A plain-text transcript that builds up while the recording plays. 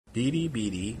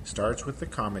BDBD starts with the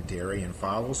commentary and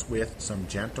follows with some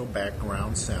gentle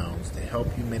background sounds to help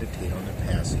you meditate on the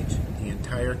passage. The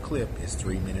entire clip is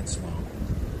 3 minutes long.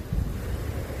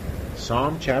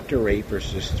 Psalm chapter 8,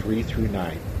 verses 3 through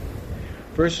 9.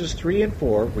 Verses 3 and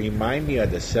 4 remind me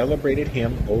of the celebrated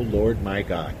hymn, O Lord my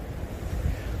God.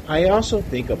 I also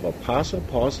think of Apostle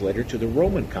Paul's letter to the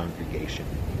Roman congregation.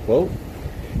 Quote,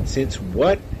 since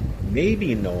what may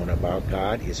be known about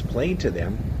God is plain to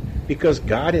them, because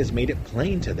God has made it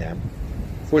plain to them.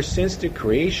 For since the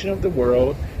creation of the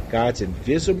world, God's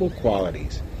invisible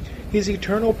qualities, his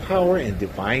eternal power and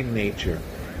divine nature,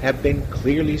 have been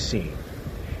clearly seen,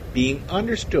 being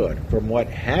understood from what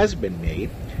has been made,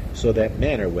 so that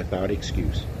men are without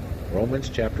excuse. Romans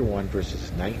chapter 1,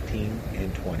 verses 19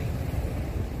 and 20.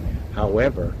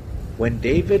 However, when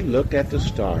David looked at the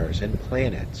stars and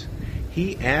planets,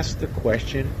 he asked the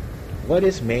question, what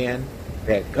is man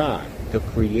that God, the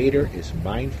Creator, is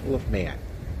mindful of man,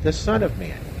 the Son of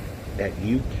Man, that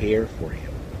you care for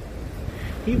him?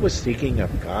 He was speaking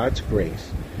of God's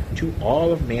grace to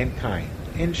all of mankind,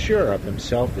 and sure of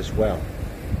himself as well.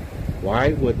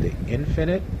 Why would the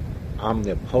infinite,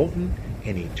 omnipotent,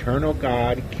 and eternal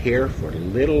God care for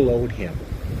little old him?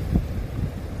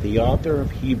 The author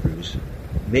of Hebrews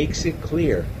makes it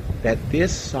clear that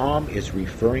this psalm is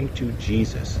referring to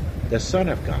Jesus, the Son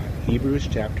of God. Hebrews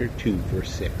chapter 2,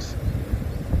 verse 6.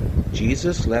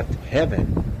 Jesus left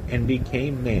heaven and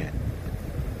became man.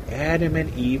 Adam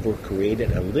and Eve were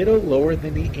created a little lower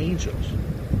than the angels.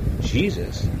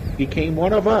 Jesus became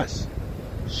one of us,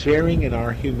 sharing in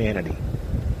our humanity.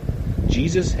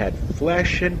 Jesus had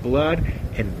flesh and blood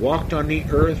and walked on the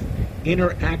earth,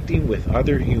 interacting with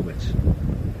other humans.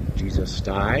 Jesus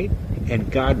died, and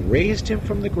God raised him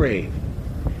from the grave.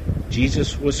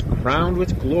 Jesus was crowned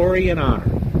with glory and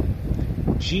honor.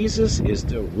 Jesus is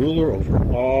the ruler over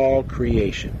all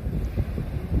creation.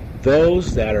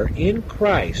 Those that are in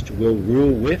Christ will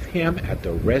rule with him at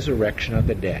the resurrection of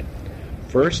the dead.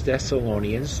 1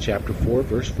 Thessalonians chapter 4,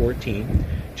 verse 14,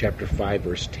 chapter 5,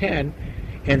 verse 10,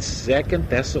 and 2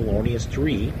 Thessalonians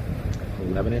 3,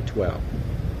 11 and 12.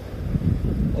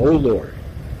 O Lord,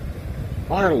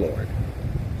 our Lord,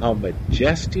 how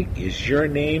majestic is your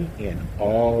name in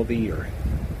all the earth.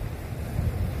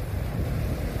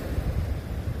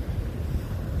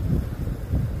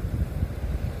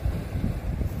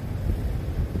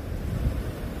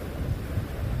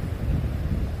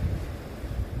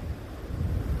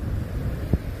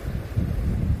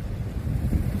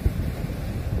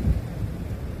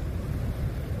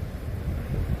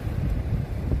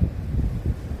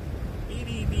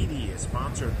 BDBD is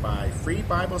sponsored by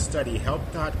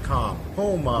FreeBibleStudyHelp.com,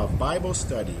 home of Bible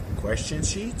study, question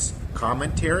sheets,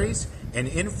 commentaries, and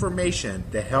information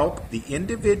to help the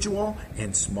individual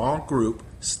and small group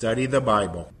study the Bible.